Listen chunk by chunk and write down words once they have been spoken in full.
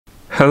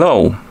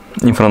Hello!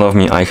 In front of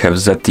me I have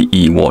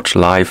ZTE Watch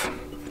Live,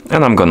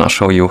 and I'm gonna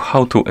show you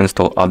how to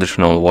install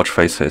additional watch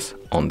faces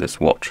on this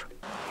watch.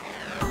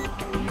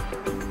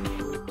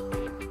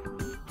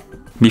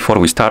 Before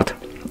we start,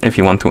 if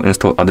you want to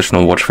install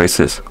additional watch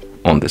faces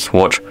on this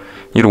watch,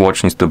 your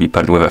watch needs to be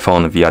paired with a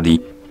phone via the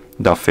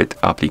DAFIT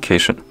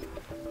application.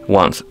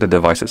 Once the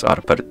devices are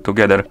paired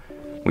together,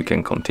 we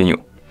can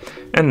continue.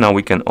 And now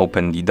we can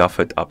open the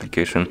DAFIT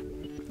application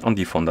on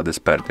the phone that is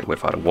paired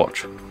with our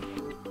watch.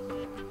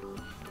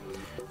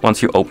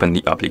 Once you open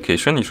the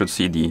application, you should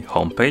see the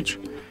home page.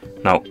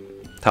 Now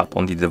tap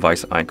on the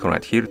device icon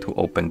right here to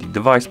open the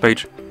device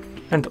page,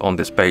 and on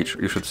this page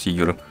you should see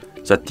your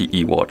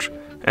ZTE watch,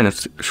 and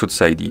it should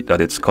say that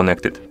it's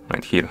connected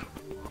right here.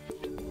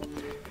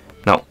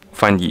 Now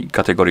find the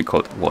category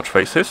called watch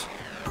faces,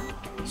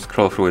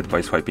 scroll through it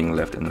by swiping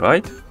left and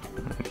right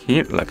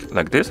here,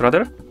 like this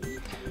rather.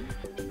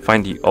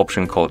 Find the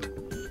option called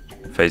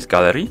face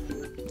gallery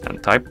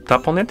and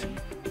tap on it.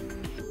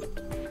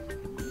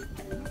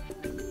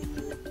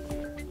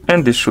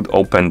 And this should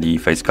open the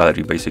face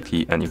gallery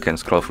basically, and you can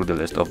scroll through the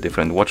list of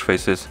different watch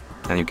faces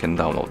and you can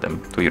download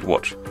them to your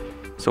watch.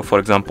 So for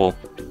example,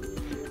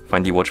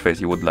 find the watch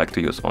face you would like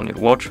to use on your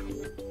watch,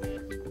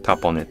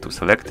 tap on it to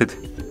select it,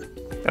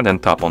 and then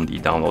tap on the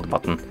download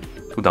button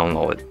to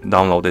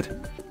download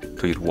it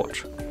to your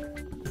watch.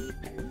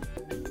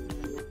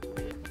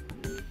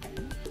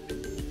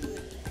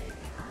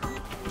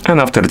 And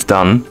after it's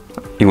done,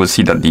 you will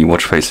see that the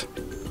watch face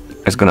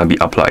is gonna be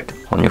applied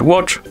on your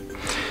watch.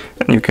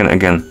 And you can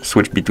again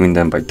switch between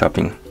them by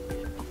tapping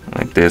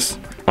like this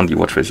on the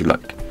watch face you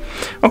like.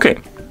 Okay,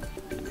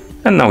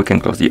 and now we can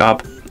close the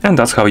app, and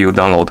that's how you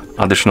download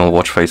additional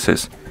watch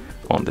faces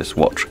on this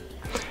watch.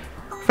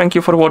 Thank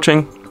you for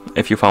watching.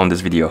 If you found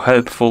this video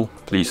helpful,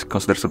 please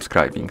consider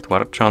subscribing to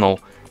our channel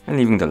and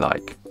leaving the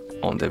like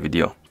on the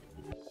video.